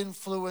his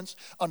influence,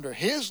 under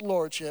his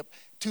lordship,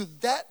 to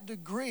that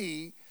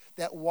degree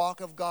that walk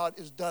of God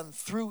is done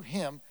through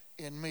him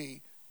in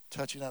me,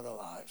 touching other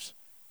lives.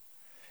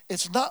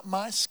 It's not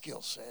my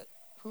skill set.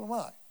 Who am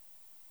I?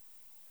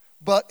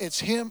 But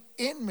it's him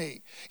in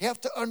me. You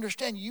have to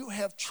understand you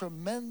have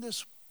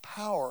tremendous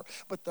power,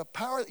 but the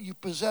power that you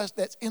possess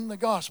that's in the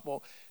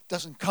gospel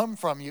doesn't come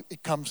from you,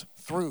 it comes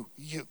through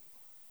you.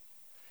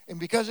 And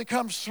because it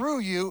comes through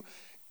you,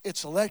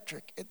 it's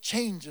electric. It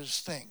changes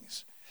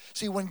things.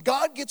 See, when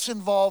God gets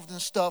involved in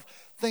stuff,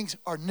 things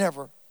are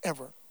never,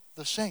 ever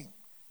the same.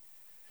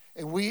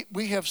 And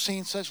we have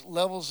seen such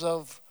levels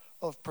of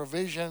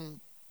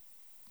provision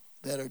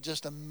that are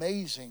just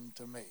amazing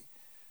to me.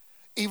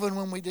 Even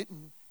when we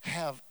didn't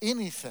have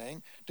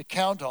anything to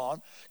count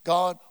on,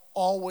 God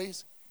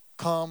always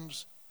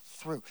comes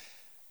through.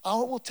 I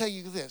will tell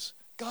you this,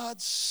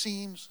 God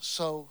seems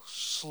so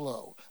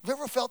slow. Have you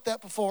ever felt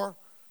that before?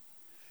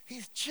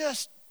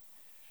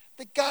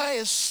 The guy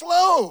is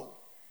slow.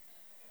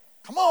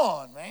 Come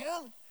on,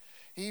 man.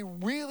 He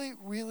really,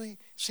 really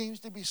seems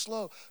to be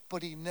slow,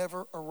 but he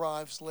never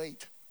arrives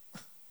late.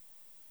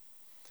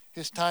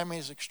 His timing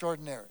is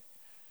extraordinary.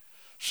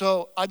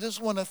 So I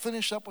just want to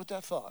finish up with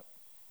that thought.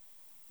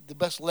 The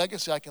best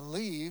legacy I can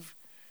leave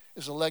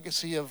is a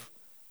legacy of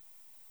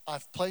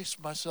I've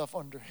placed myself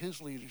under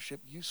his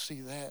leadership. You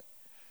see that.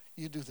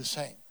 You do the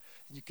same.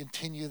 And you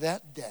continue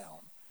that down.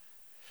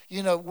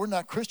 You know, we're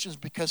not Christians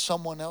because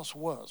someone else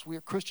was. We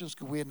are Christians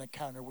because we had an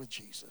encounter with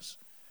Jesus.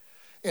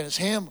 And it's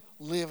him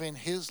living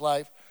his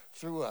life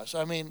through us.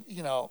 I mean,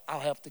 I'll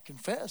have to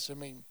confess. I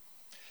mean,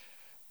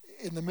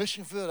 in the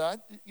mission field,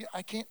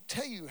 I can't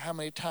tell you how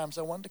many times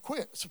I wanted to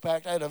quit. In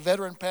fact, I had a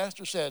veteran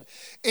pastor said,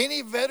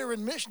 any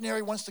veteran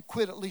missionary wants to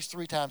quit at least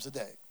 3 times a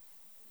day.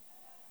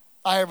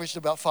 I averaged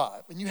about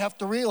 5. And you have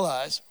to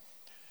realize,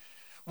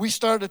 we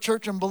started a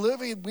church in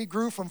Bolivia. We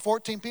grew from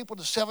 14 people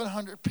to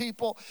 700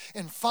 people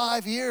in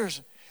 5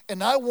 years.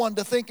 And I wanted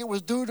to think it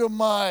was due to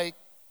my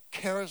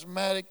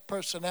charismatic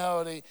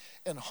personality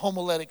and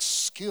homiletic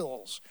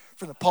skills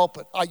from the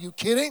pulpit. Are you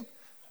kidding?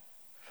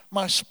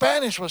 My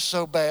Spanish was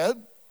so bad.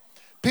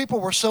 People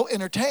were so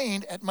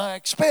entertained at my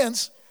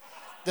expense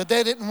that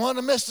they didn't want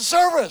to miss the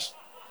service.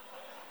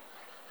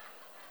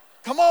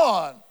 Come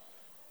on.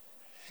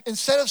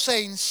 Instead of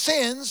saying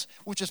sins,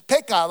 which is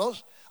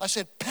pecados, I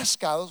said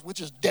pescados, which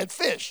is dead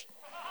fish.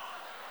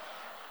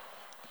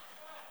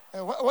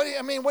 And what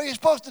are you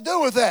supposed to do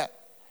with that?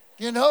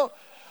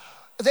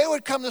 They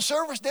would come to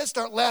service, they'd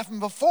start laughing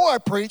before I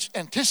preached,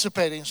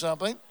 anticipating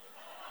something.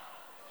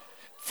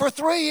 For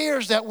 3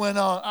 years that went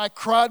on. I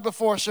cried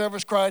before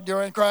service, cried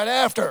during, cried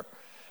after.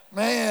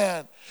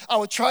 Man, I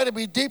would try to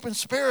be deep and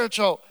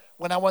spiritual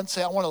when I wouldn't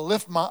say, I want to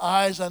lift my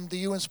eyes unto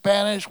you in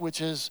Spanish, which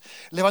is,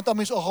 levanto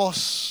mis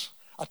ojos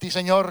a ti,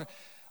 Señor.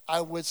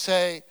 I would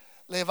say,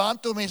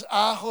 levanto mis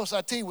ajos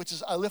a ti, which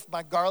is, I lift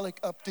my garlic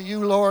up to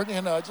you, Lord.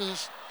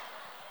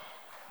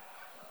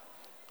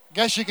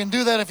 Guess you can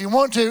do that if you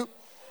want to.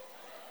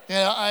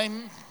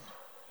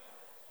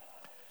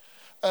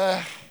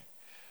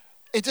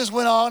 It just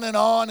went on and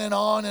on and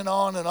on and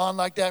on and on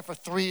like that for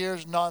 3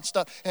 years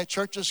nonstop. And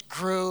churches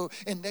grew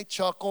and they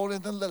chuckled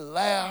and then they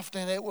laughed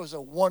and it was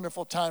a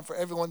wonderful time for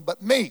everyone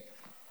but me.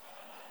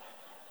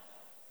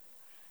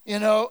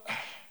 And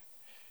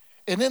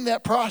in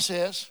that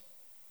process,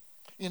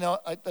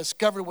 I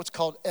discovered what's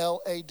called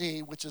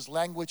LAD, which is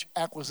language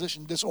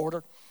acquisition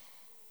disorder.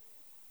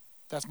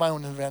 That's my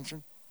own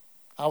invention.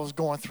 I was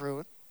going through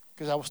it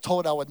because I was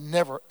told I would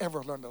never,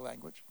 ever learn the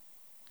language.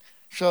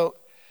 So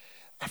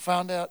I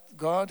found out,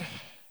 God,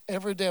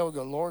 every day I would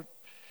go, Lord,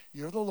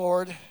 you're the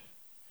Lord.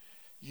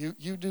 You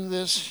do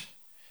this.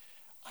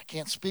 I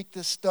can't speak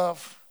this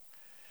stuff.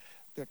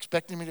 They're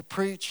expecting me to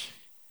preach.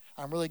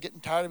 I'm really getting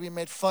tired of being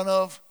made fun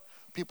of.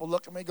 People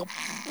look at me and go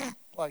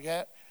like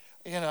that.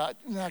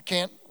 I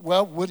can't.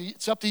 Well,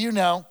 it's up to you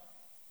now.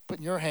 put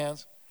in your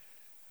hands.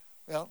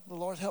 Well, the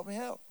Lord helped me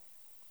out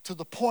to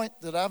the point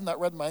that I've not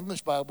read my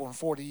English Bible in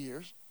 40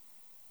 years.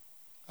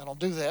 I don't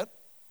do that.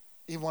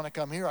 Even when I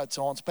come here, it's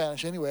all in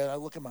Spanish anyway.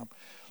 And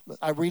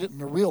I read it in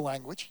the real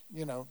language.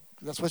 You know,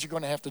 that's what you're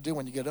going to have to do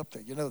when you get up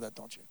there. You know that,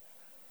 don't you?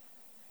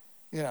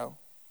 You know,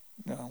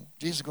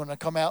 Jesus is going to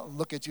come out and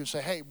look at you and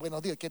say, "Hey,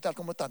 buenos días, ¿qué tal,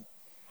 cómo están?"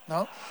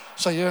 No,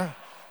 so you're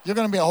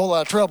going to be in a whole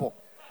lot of trouble.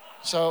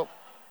 So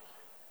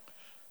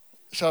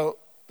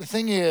the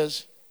thing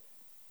is,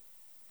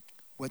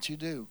 what you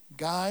do,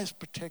 guys,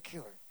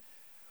 particular,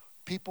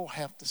 people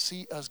have to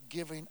see us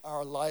giving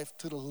our life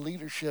to the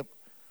leadership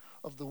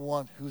of the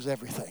one who's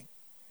everything.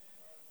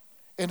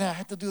 And I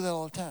have to do that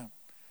all the time.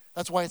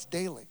 That's why it's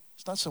daily.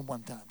 It's not some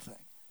one-time thing.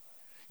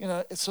 You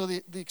know, so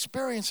the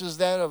experience is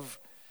that of,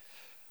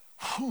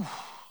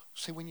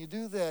 see, when you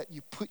do that,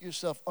 you put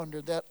yourself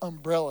under that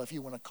umbrella, if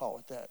you want to call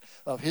it that,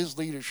 of his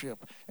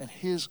leadership and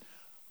his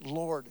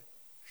lordship.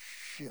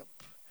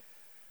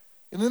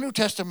 In the New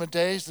Testament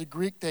days, the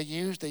Greek they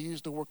used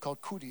the word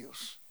called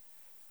kurios,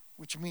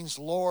 which means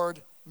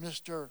Lord,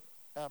 Mr.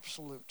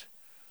 Absolute.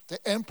 The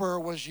emperor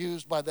was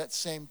used by that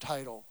same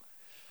title.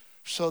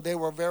 So they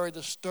were very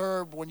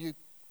disturbed when you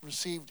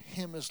received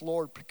him as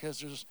Lord, because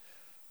there's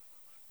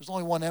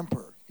only one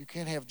emperor. You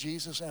can't have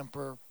Jesus,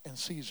 emperor, and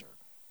Caesar.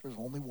 There's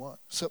only one.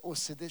 So it was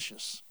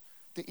seditious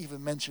to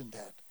even mention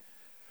that.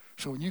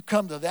 So when you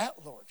come to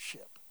that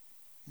lordship,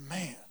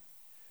 man,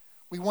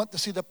 we want to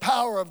see the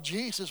power of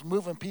Jesus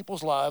move in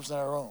people's lives and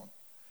our own.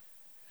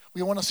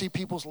 We want to see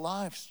people's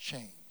lives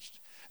changed.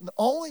 And the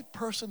only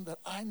person that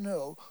I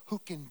know who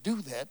can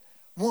do that,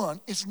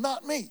 one, is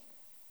not me,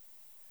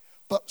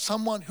 but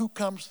someone who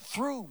comes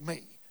through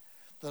me,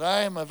 that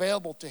I am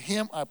available to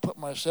him. I put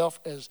myself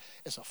as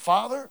a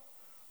father.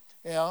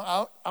 You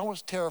know, I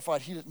was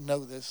terrified. He didn't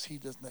know this. He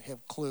doesn't have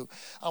a clue.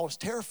 I was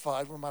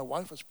terrified when my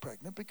wife was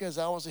pregnant because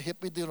I was a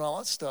hippie doing all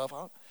that stuff.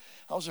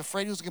 I was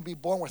afraid he was going to be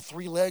born with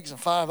 3 legs and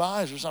 5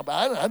 eyes or something.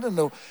 I didn't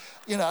know,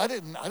 you know, I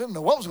didn't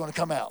know what was going to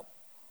come out.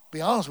 To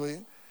be honest with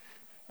you,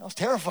 I was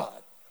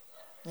terrified.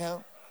 You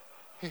know,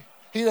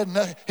 he doesn't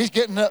know. He's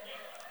getting up.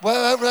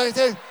 Well, right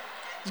there,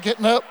 he's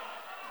getting up.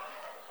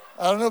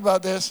 I don't know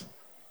about this.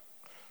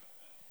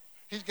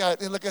 He's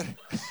got. Look at.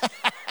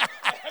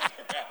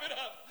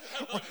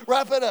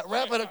 Wrap it up.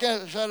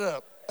 Okay, shut it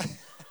up. So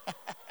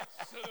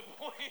the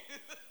point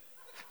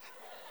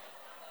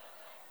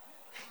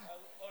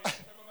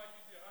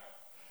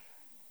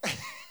is,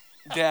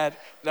 Dad,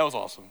 that was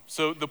awesome.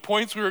 So the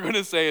points we were going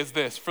to say is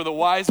this: for the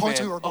wise points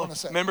man, we were going to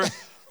say. Remember,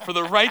 for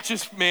the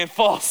righteous man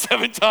falls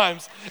 7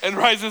 times and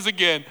rises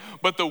again,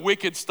 but the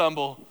wicked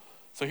stumble.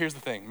 So here's the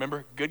thing.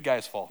 Remember, good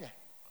guys fall. Yeah.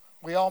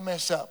 We all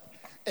mess up,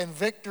 and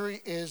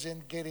victory is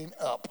in getting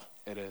up.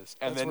 It is.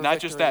 And That's then where not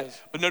just victory that,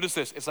 is. but notice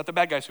this. It's not the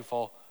bad guys who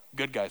fall.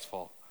 Good guys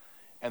fall.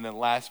 And then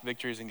last,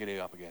 victory is in getting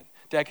up again.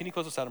 Dad, can you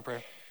close us out in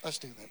prayer? Let's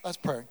do that. Let's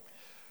pray.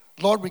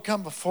 Lord, we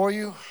come before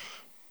you.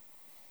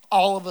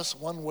 All of us,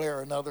 one way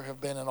or another,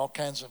 have been in all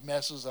kinds of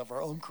messes of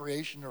our own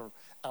creation or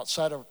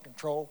outside our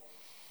control.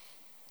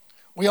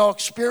 We all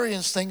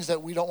experience things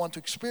that we don't want to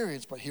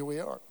experience, but here we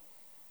are.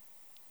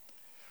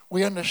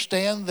 We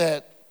understand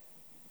that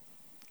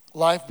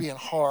life being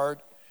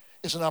hard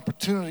is an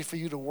opportunity for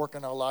you to work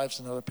in our lives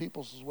and other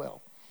people's as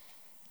well.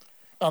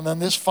 And then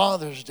this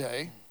Father's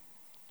Day,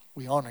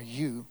 we honor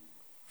you,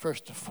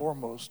 first and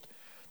foremost,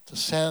 to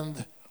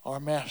send our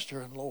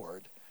Master and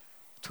Lord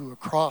to a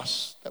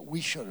cross that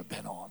we should have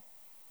been on.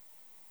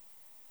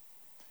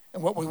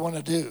 And what we want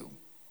to do,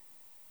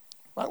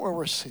 right where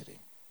we're sitting,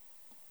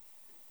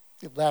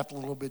 you've laughed a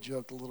little bit,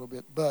 joked a little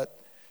bit, but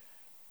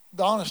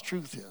the honest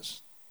truth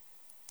is,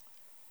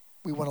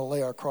 we want to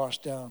lay our cross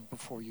down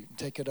before you and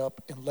take it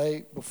up and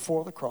lay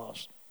before the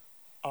cross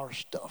our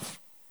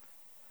stuff.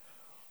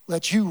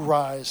 Let you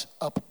rise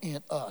up in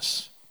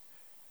us.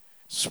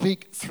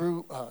 Speak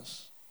through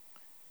us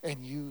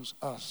and use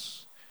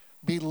us.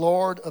 Be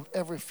Lord of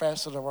every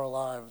facet of our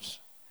lives.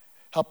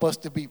 Help us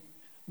to be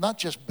not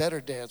just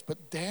better dads,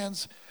 but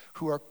dads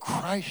who are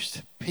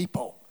Christ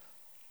people,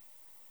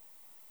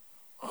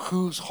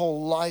 whose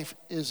whole life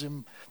is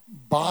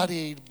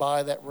embodied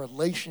by that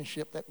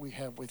relationship that we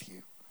have with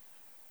you.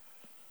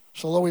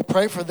 So Lord, we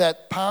pray for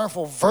that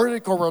powerful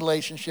vertical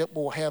relationship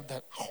will have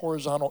that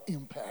horizontal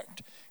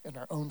impact in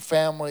our own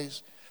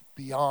families,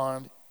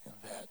 beyond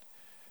that.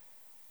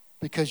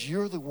 Because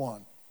you're the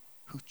one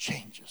who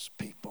changes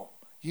people.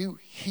 You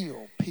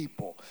heal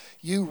people.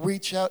 You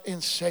reach out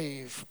and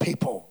save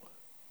people.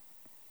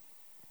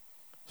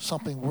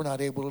 Something we're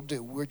not able to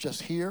do. We're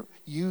just here.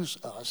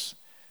 Use us.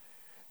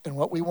 And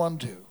what we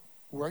want to do,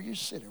 where you're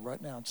sitting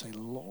right now, and say,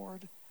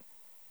 Lord,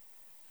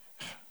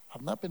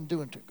 I've not been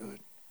doing too good.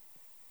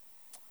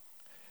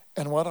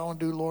 And what I want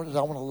to do, Lord, is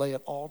I want to lay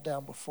it all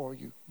down before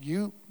you.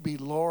 You be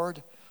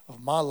Lord of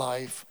my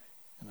life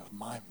and of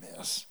my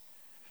mess.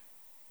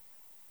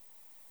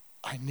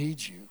 I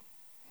need you.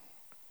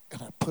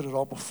 And I put it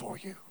all before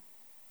you.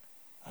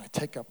 I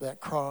take up that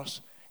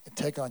cross and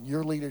take on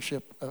your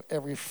leadership of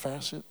every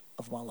facet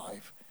of my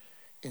life.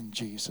 In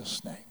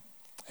Jesus' name,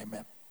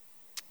 amen.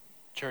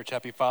 Church,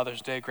 happy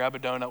Father's Day. Grab a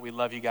donut. We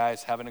love you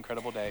guys. Have an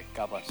incredible day.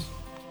 God bless.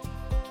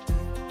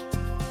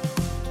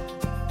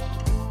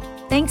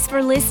 Thanks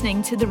for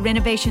listening to the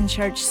Renovation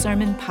Church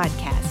Sermon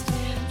Podcast.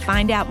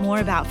 Find out more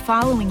about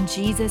following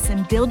Jesus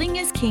and building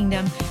his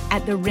kingdom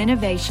at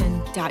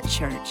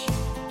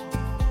therenovation.church.